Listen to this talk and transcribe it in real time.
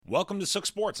Welcome to Sook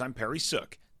Sports. I'm Perry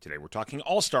Sook. Today we're talking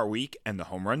All-Star Week and the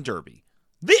Home Run Derby.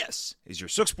 This is your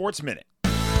Sook Sports Minute.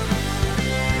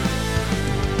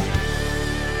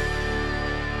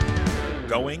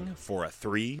 Going for a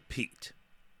three-peat.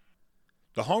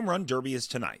 The Home Run Derby is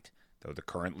tonight. Though the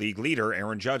current league leader,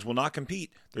 Aaron Judge, will not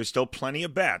compete, there's still plenty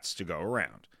of bats to go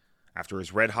around. After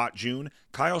his red-hot June,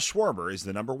 Kyle Schwarber is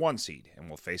the number 1 seed and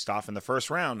will face off in the first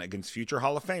round against future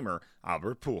Hall of Famer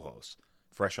Albert Pujols.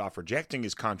 Fresh off rejecting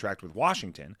his contract with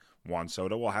Washington, Juan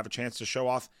Soto will have a chance to show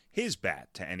off his bat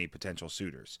to any potential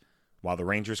suitors. While the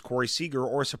Rangers' Corey Seager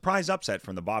or a surprise upset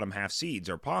from the bottom half seeds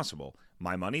are possible,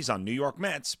 my money's on New York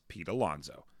Mets' Pete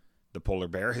Alonso. The Polar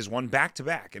Bear has won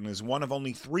back-to-back and is one of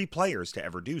only 3 players to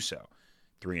ever do so.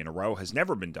 3 in a row has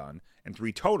never been done, and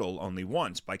 3 total only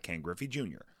once by Ken Griffey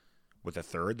Jr. With a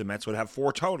third, the Mets would have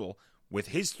 4 total, with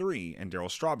his 3 and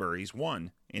Darryl Strawberry's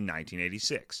 1 in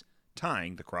 1986,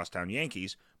 tying the Crosstown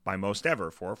Yankees by most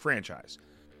ever for a franchise.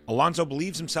 Alonso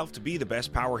believes himself to be the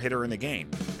best power hitter in the game,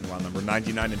 and while number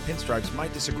 99 in pinstripes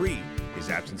might disagree, his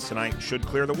absence tonight should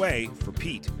clear the way for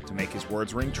Pete to make his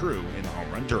words ring true in the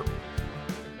Home Run Derby.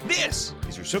 This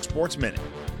is your Sook Sports Minute.